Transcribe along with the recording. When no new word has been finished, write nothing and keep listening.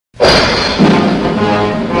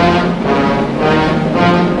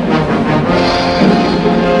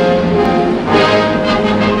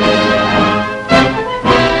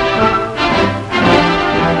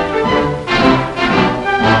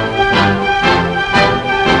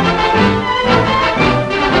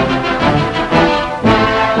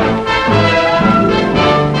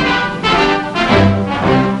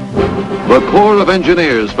of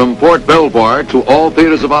engineers from Fort Belvoir to all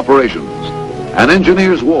theaters of operations. An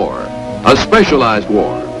engineer's war, a specialized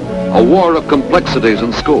war, a war of complexities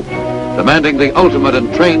and scope, demanding the ultimate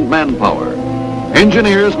and trained manpower.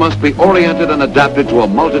 Engineers must be oriented and adapted to a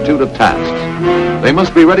multitude of tasks. They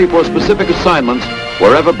must be ready for specific assignments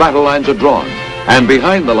wherever battle lines are drawn and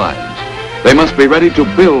behind the lines. They must be ready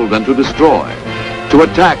to build and to destroy, to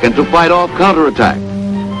attack and to fight off counterattack.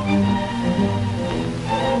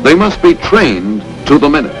 They must be trained to the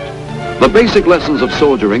minute. The basic lessons of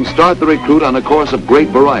soldiering start the recruit on a course of great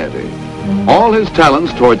variety. All his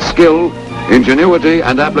talents towards skill, ingenuity,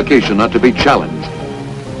 and application are to be challenged.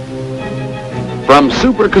 From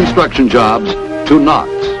super construction jobs to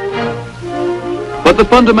knocks. But the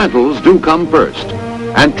fundamentals do come first,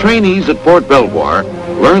 and trainees at Fort Belvoir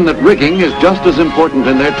learn that rigging is just as important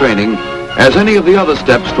in their training as any of the other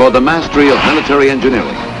steps toward the mastery of military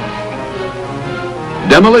engineering.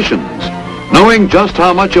 Demolitions, knowing just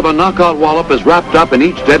how much of a knockout wallop is wrapped up in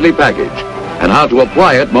each deadly package and how to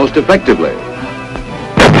apply it most effectively.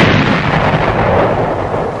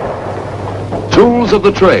 Tools of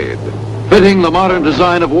the trade, fitting the modern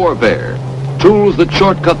design of warfare, tools that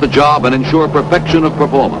shortcut the job and ensure perfection of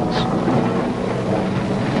performance.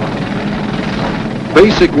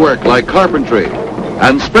 Basic work like carpentry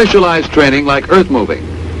and specialized training like earth moving.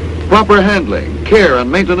 Proper handling, care and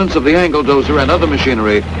maintenance of the angle dozer and other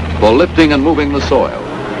machinery for lifting and moving the soil.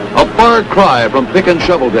 A far cry from pick and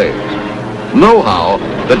shovel days. Know-how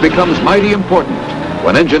that becomes mighty important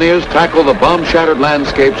when engineers tackle the bomb-shattered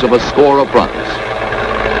landscapes of a score of fronts.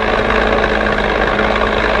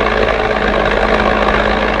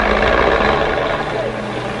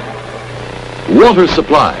 Water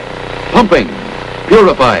supply, pumping,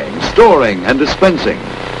 purifying, storing, and dispensing.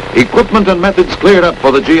 Equipment and methods cleared up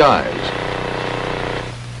for the GIs.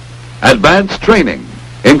 Advanced training,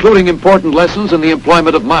 including important lessons in the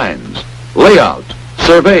employment of mines, layout,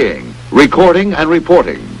 surveying, recording, and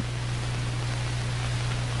reporting.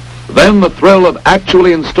 Then the thrill of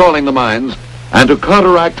actually installing the mines and to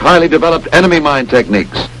counteract highly developed enemy mine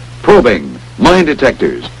techniques, probing, mine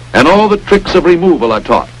detectors, and all the tricks of removal are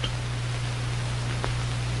taught.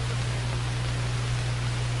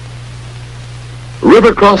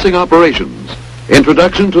 River crossing operations,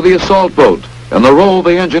 introduction to the assault boat, and the role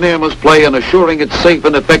the engineer must play in assuring its safe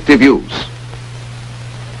and effective use.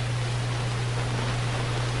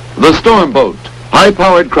 The storm boat,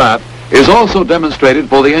 high-powered craft, is also demonstrated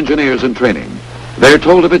for the engineers in training. They're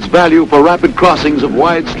told of its value for rapid crossings of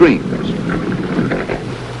wide streams.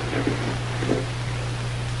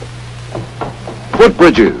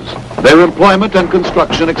 Footbridges, their employment and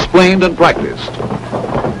construction explained and practiced.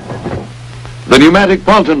 The pneumatic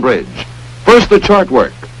fountain bridge. First the chart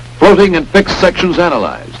work, floating and fixed sections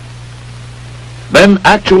analyzed. Then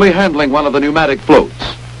actually handling one of the pneumatic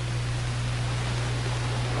floats.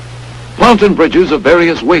 Fountain bridges of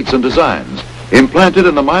various weights and designs, implanted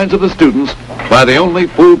in the minds of the students by the only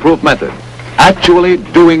foolproof method, actually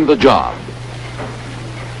doing the job.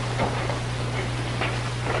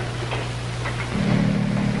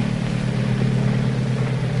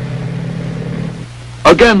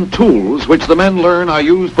 Again, tools which the men learn are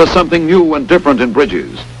used for something new and different in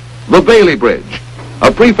bridges. The Bailey Bridge,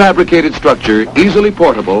 a prefabricated structure, easily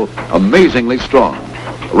portable, amazingly strong.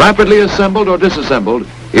 Rapidly assembled or disassembled,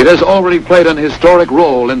 it has already played an historic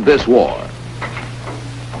role in this war.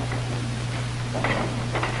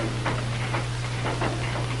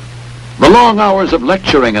 The long hours of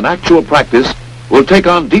lecturing and actual practice will take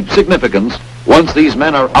on deep significance once these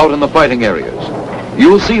men are out in the fighting areas. You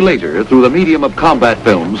will see later, through the medium of combat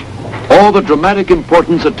films, all the dramatic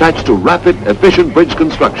importance attached to rapid, efficient bridge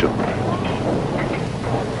construction.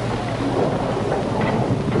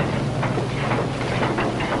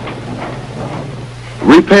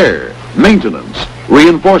 Repair, maintenance,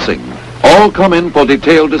 reinforcing, all come in for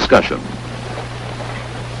detailed discussion.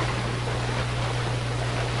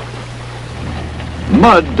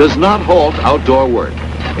 Mud does not halt outdoor work.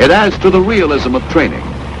 It adds to the realism of training.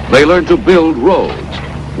 They learn to build roads.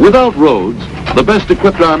 Without roads, the best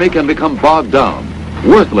equipped army can become bogged down,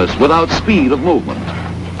 worthless without speed of movement.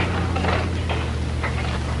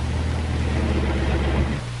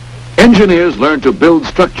 Engineers learn to build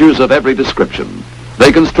structures of every description.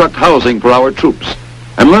 They construct housing for our troops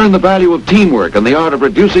and learn the value of teamwork and the art of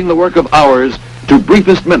reducing the work of hours to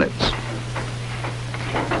briefest minutes.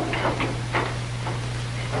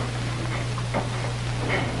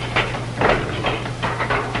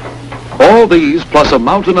 All these, plus a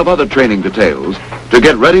mountain of other training details, to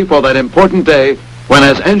get ready for that important day when,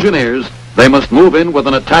 as engineers, they must move in with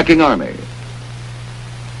an attacking army.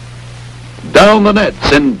 Down the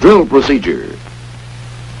nets in drill procedure,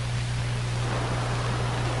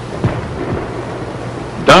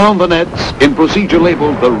 Down the nets in procedure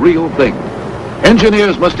labeled the real thing.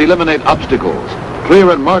 Engineers must eliminate obstacles, clear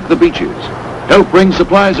and mark the beaches, help bring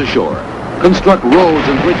supplies ashore, construct roads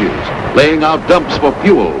and bridges, laying out dumps for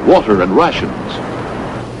fuel, water, and rations.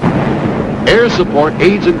 Air support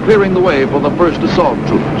aids in clearing the way for the first assault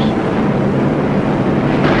troops.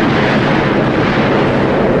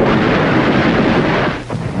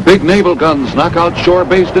 Big naval guns knock out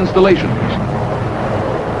shore-based installations.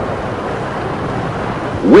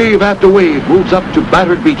 Wave after wave moves up to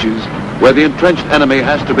battered beaches where the entrenched enemy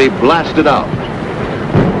has to be blasted out.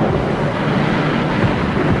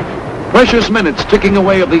 Precious minutes ticking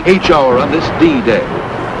away of the H-hour on this D-Day.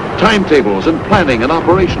 Timetables and planning and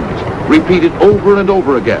operations repeated over and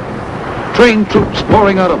over again. Trained troops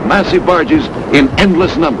pouring out of massive barges in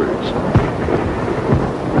endless numbers.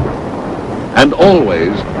 And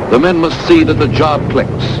always, the men must see that the job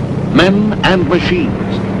clicks. Men and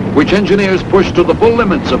machines, which engineers push to the full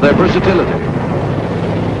limits of their versatility.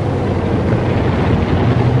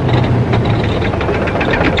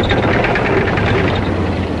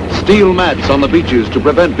 Steel mats on the beaches to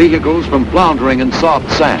prevent vehicles from floundering in soft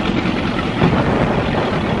sand.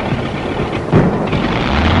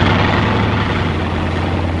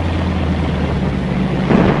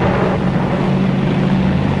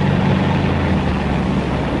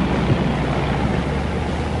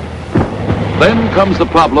 Then comes the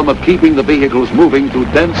problem of keeping the vehicles moving through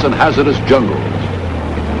dense and hazardous jungles.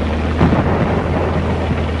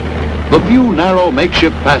 The few narrow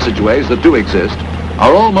makeshift passageways that do exist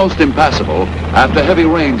are almost impassable after heavy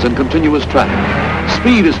rains and continuous traffic.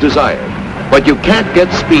 Speed is desired, but you can't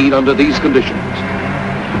get speed under these conditions.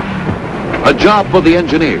 A job for the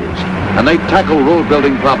engineers, and they tackle road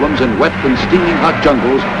building problems in wet and steaming hot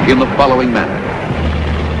jungles in the following manner.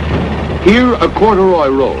 Here, a corduroy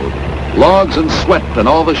road, logs and sweat and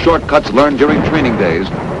all the shortcuts learned during training days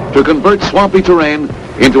to convert swampy terrain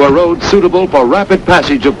into a road suitable for rapid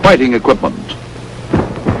passage of fighting equipment.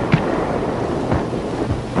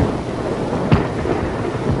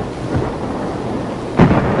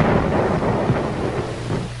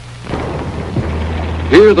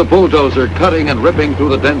 Here the bulldozer cutting and ripping through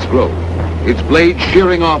the dense growth, its blade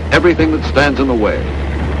shearing off everything that stands in the way.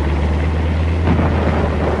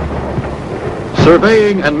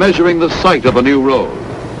 Surveying and measuring the site of a new road.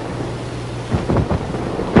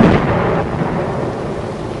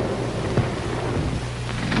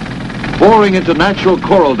 Boring into natural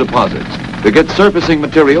coral deposits to get surfacing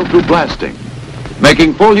material through blasting.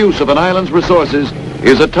 Making full use of an island's resources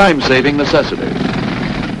is a time-saving necessity.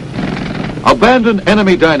 Abandoned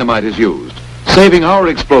enemy dynamite is used, saving our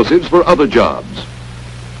explosives for other jobs.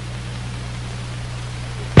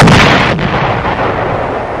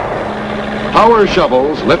 Power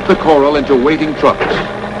shovels lift the coral into waiting trucks.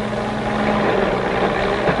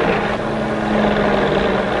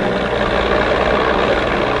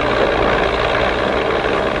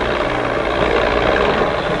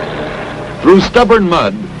 Through stubborn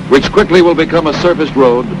mud, which quickly will become a surfaced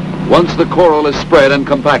road once the coral is spread and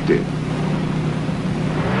compacted.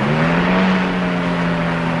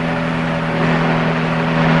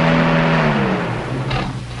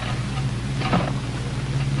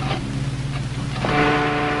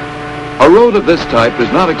 A road of this type is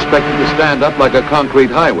not expected to stand up like a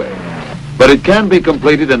concrete highway, but it can be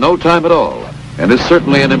completed in no time at all, and is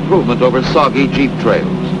certainly an improvement over soggy jeep trails.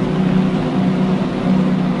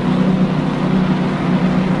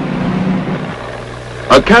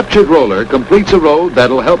 A captured roller completes a road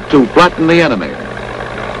that'll help to flatten the enemy.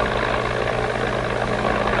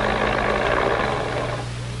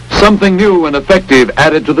 Something new and effective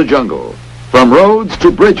added to the jungle, from roads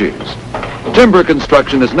to bridges. Timber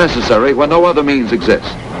construction is necessary when no other means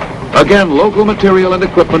exist. Again, local material and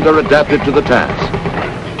equipment are adapted to the task.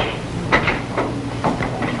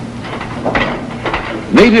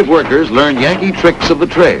 Native workers learn Yankee tricks of the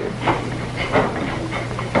trade.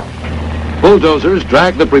 Bulldozers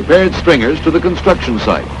drag the prepared stringers to the construction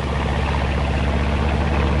site.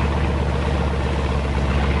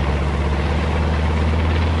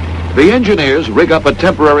 The engineers rig up a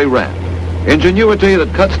temporary ramp. Ingenuity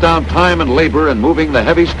that cuts down time and labor in moving the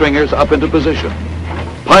heavy stringers up into position.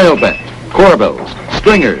 Pile bent, corbels,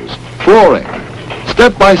 stringers, flooring,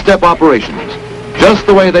 step-by-step operations, just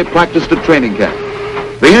the way they practiced at training camp.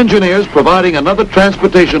 The engineers providing another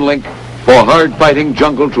transportation link for hard-fighting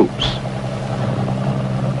jungle troops.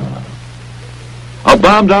 A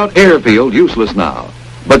bombed-out airfield useless now,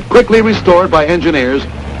 but quickly restored by engineers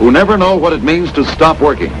who never know what it means to stop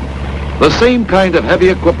working. The same kind of heavy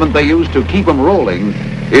equipment they used to keep them rolling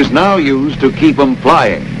is now used to keep them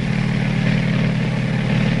flying.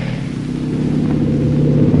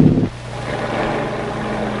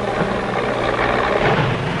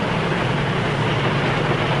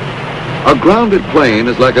 grounded plane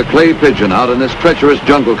is like a clay pigeon out in this treacherous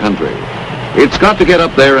jungle country. It's got to get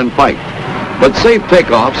up there and fight. But safe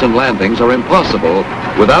takeoffs and landings are impossible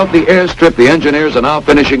without the airstrip the engineers are now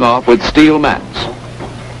finishing off with steel mats.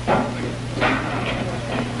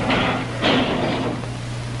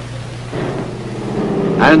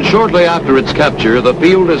 And shortly after its capture, the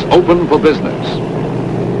field is open for business.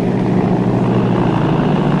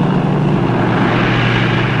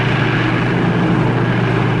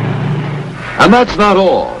 And that's not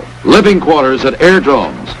all. Living quarters at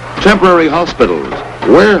airdromes, temporary hospitals,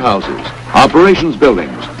 warehouses, operations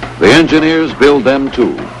buildings. The engineers build them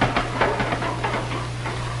too.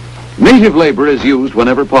 Native labor is used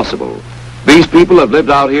whenever possible. These people have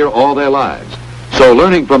lived out here all their lives, so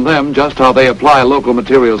learning from them just how they apply local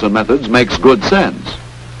materials and methods makes good sense.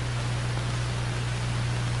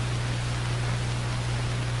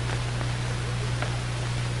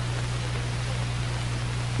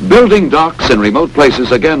 Building docks in remote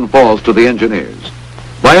places again falls to the engineers.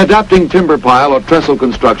 By adapting timber pile or trestle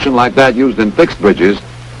construction like that used in fixed bridges,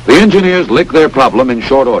 the engineers lick their problem in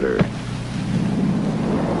short order.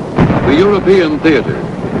 The European theater.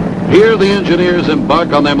 Here the engineers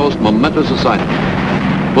embark on their most momentous assignment.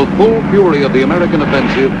 The full fury of the American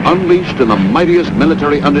offensive unleashed in the mightiest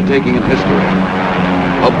military undertaking in history.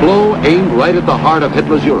 A blow aimed right at the heart of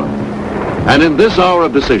Hitler's Europe. And in this hour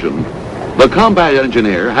of decision, the combat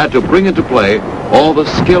engineer had to bring into play all the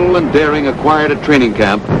skill and daring acquired at training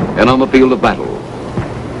camp and on the field of battle.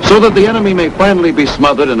 So that the enemy may finally be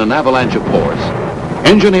smothered in an avalanche of force,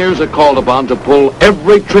 engineers are called upon to pull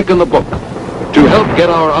every trick in the book to help get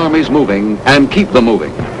our armies moving and keep them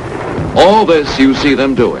moving. All this you see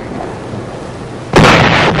them doing.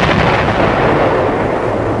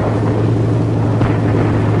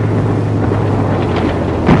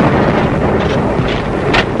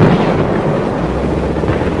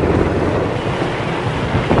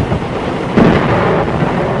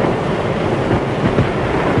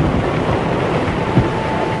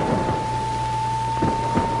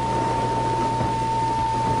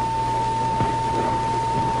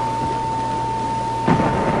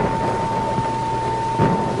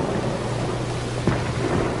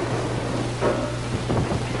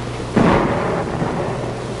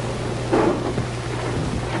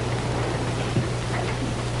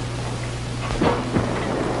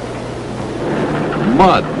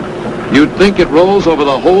 Mud. You'd think it rolls over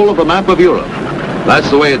the whole of the map of Europe. That's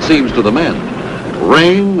the way it seems to the men.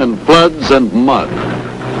 Rain and floods and mud.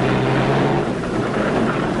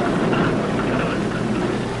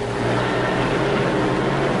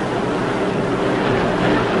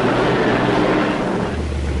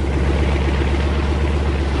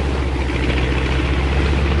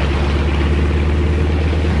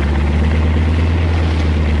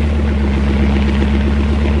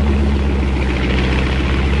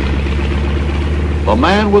 The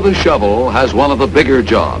man with a shovel has one of the bigger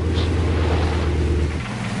jobs.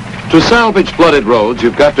 To salvage flooded roads,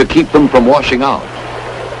 you've got to keep them from washing out.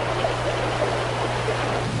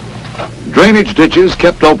 Drainage ditches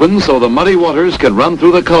kept open so the muddy waters can run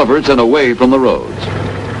through the culverts and away from the roads.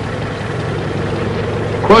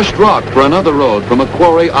 Crushed rock for another road from a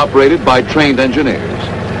quarry operated by trained engineers.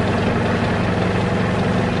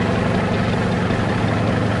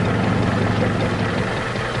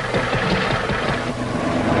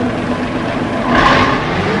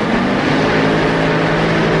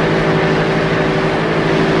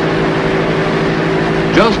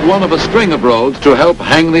 Just one of a string of roads to help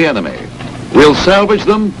hang the enemy. We'll salvage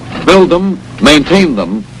them, build them, maintain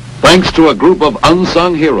them, thanks to a group of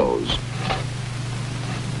unsung heroes.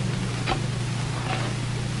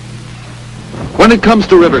 When it comes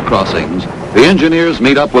to river crossings, the engineers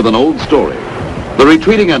meet up with an old story. The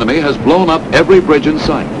retreating enemy has blown up every bridge in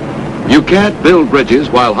sight. You can't build bridges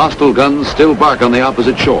while hostile guns still bark on the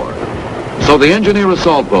opposite shore. So the engineer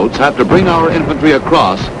assault boats have to bring our infantry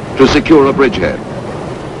across to secure a bridgehead.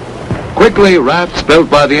 Quickly, rafts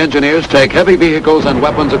built by the engineers take heavy vehicles and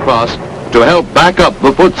weapons across to help back up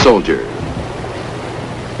the foot soldier.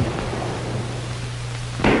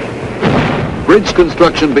 Bridge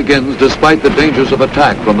construction begins despite the dangers of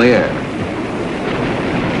attack from the air.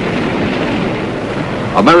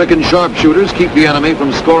 American sharpshooters keep the enemy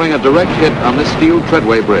from scoring a direct hit on this steel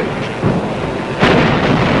treadway bridge.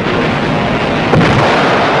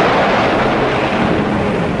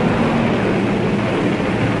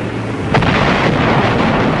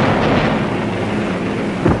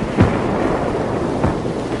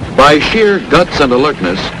 By sheer guts and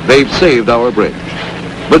alertness, they've saved our bridge.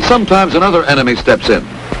 But sometimes another enemy steps in,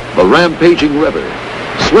 the rampaging river.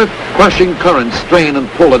 Swift, crushing currents strain and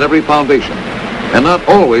pull at every foundation. and not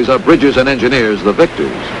always are bridges and engineers the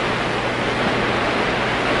victors.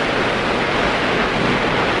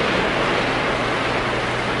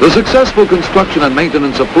 The successful construction and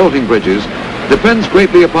maintenance of floating bridges depends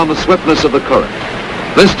greatly upon the swiftness of the current.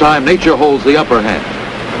 This time, nature holds the upper hand.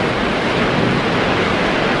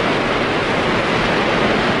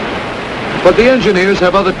 But the engineers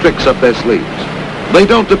have other tricks up their sleeves. They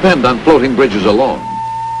don't depend on floating bridges alone.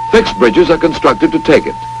 Fixed bridges are constructed to take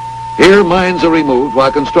it. Here, mines are removed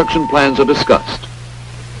while construction plans are discussed.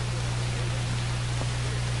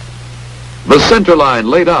 The center line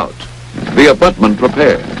laid out, the abutment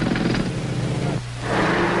prepared.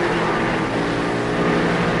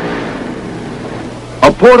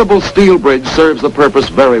 A portable steel bridge serves the purpose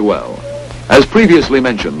very well. As previously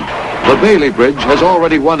mentioned, the Bailey Bridge has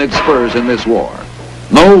already won its spurs in this war.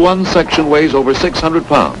 No one section weighs over 600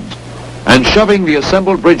 pounds, and shoving the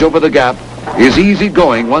assembled bridge over the gap is easy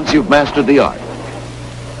going once you've mastered the art.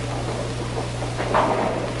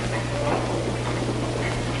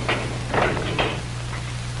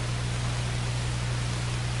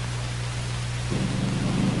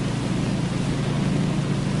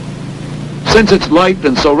 Since it's light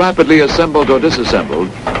and so rapidly assembled or disassembled,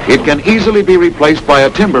 it can easily be replaced by a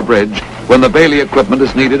timber bridge when the Bailey equipment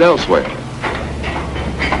is needed elsewhere.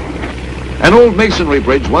 An old masonry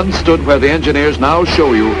bridge once stood where the engineers now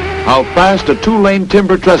show you how fast a two-lane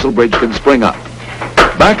timber trestle bridge can spring up.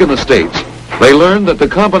 Back in the States, they learned that the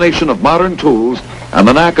combination of modern tools and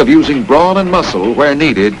the knack of using brawn and muscle where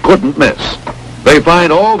needed couldn't miss. They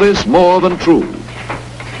find all this more than true.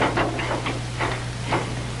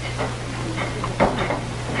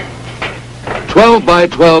 12 by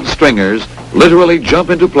 12 stringers literally jump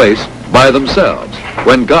into place by themselves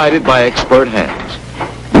when guided by expert hands.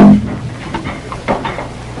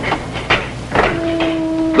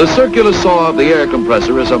 The circular saw of the air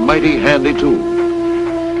compressor is a mighty handy tool.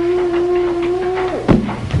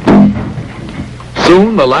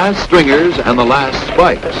 Soon the last stringers and the last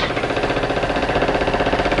spikes.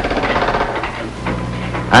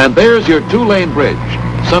 And there's your two-lane bridge,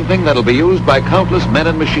 something that'll be used by countless men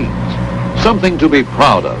and machines. Something to be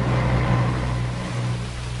proud of.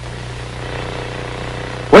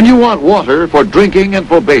 When you want water for drinking and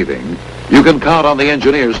for bathing, you can count on the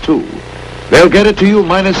engineers too. They'll get it to you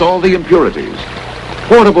minus all the impurities.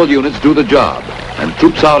 Portable units do the job, and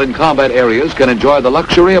troops out in combat areas can enjoy the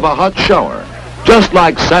luxury of a hot shower, just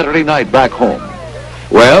like Saturday night back home.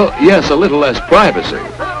 Well, yes, a little less privacy,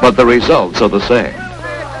 but the results are the same.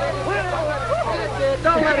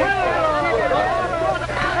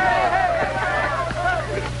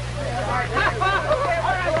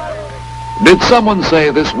 Did someone say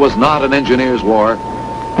this was not an engineer's war?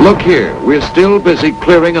 Look here, we're still busy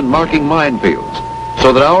clearing and marking minefields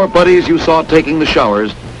so that our buddies you saw taking the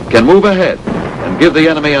showers can move ahead and give the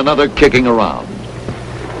enemy another kicking around.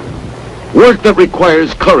 Work that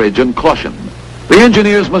requires courage and caution. The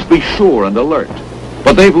engineers must be sure and alert,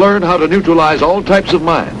 but they've learned how to neutralize all types of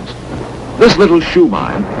mines. This little shoe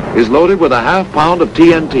mine is loaded with a half pound of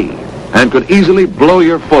TNT and could easily blow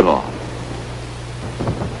your foot off.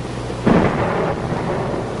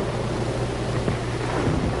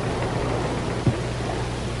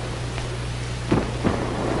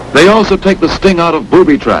 They also take the sting out of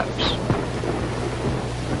booby traps.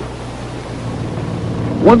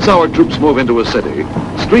 Once our troops move into a city,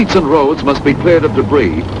 streets and roads must be cleared of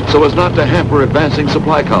debris so as not to hamper advancing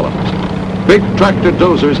supply columns. Big tractor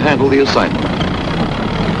dozers handle the assignment.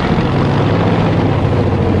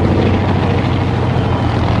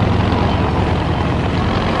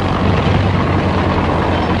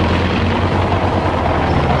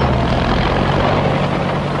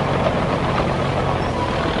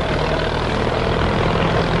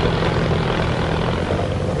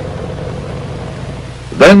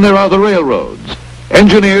 Then there are the railroads.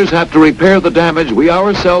 Engineers have to repair the damage we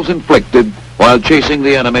ourselves inflicted while chasing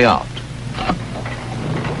the enemy out.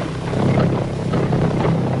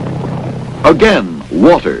 Again,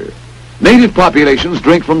 water. Native populations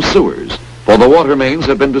drink from sewers, for the water mains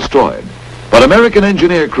have been destroyed. But American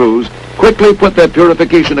engineer crews quickly put their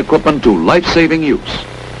purification equipment to life-saving use.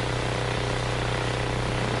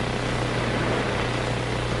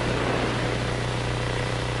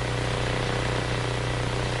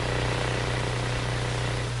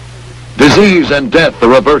 Disease and death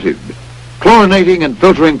are averted. Chlorinating and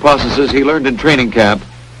filtering processes he learned in training camp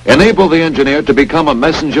enable the engineer to become a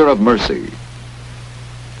messenger of mercy.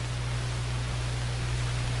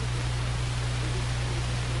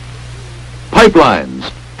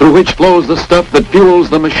 Pipelines through which flows the stuff that fuels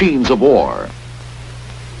the machines of war.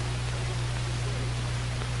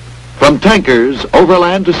 From tankers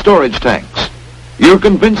overland to storage tanks, You're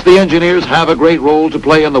convinced the engineers have a great role to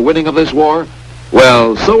play in the winning of this war?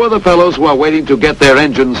 Well, so are the fellows who are waiting to get their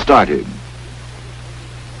engines started.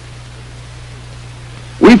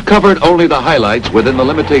 We've covered only the highlights within the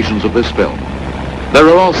limitations of this film. There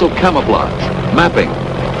are also camouflage, mapping,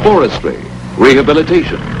 forestry,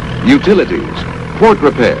 rehabilitation, utilities, port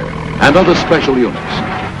repair, and other special units.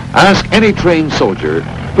 Ask any trained soldier,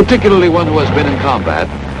 particularly one who has been in combat,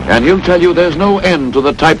 and he'll tell you there's no end to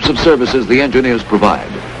the types of services the engineers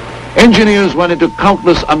provide. Engineers run into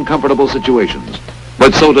countless uncomfortable situations,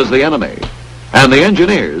 but so does the enemy. And the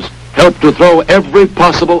engineers help to throw every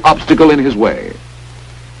possible obstacle in his way.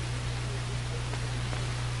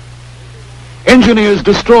 Engineers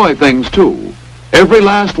destroy things too. Every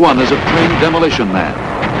last one is a trained demolition man.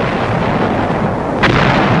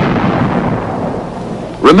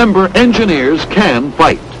 Remember, engineers can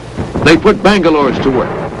fight. They put Bangalores to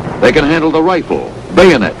work. They can handle the rifle,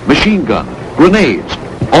 bayonet, machine gun, grenades,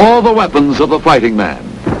 all the weapons of the fighting man.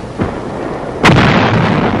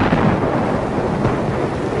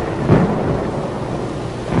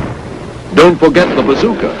 Don't forget the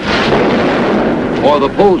bazooka or the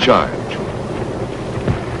pole charge.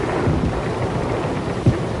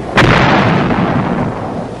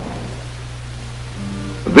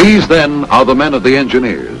 These, then, are the men of the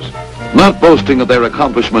engineers, not boasting of their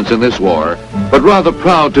accomplishments in this war, but rather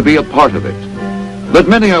proud to be a part of it. That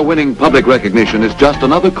many are winning public recognition is just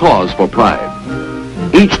another cause for pride.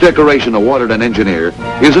 Each decoration awarded an engineer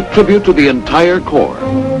is a tribute to the entire Corps.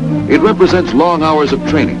 It represents long hours of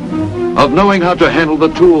training, of knowing how to handle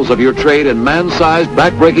the tools of your trade in man-sized,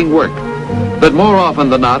 back-breaking work, that more often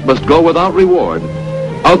than not must go without reward,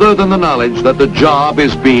 other than the knowledge that the job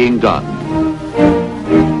is being done.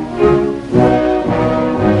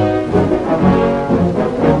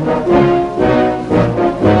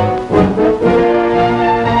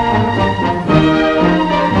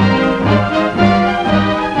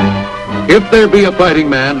 If there be a fighting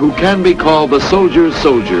man who can be called the soldier's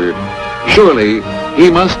soldier, surely he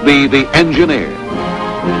must be the engineer.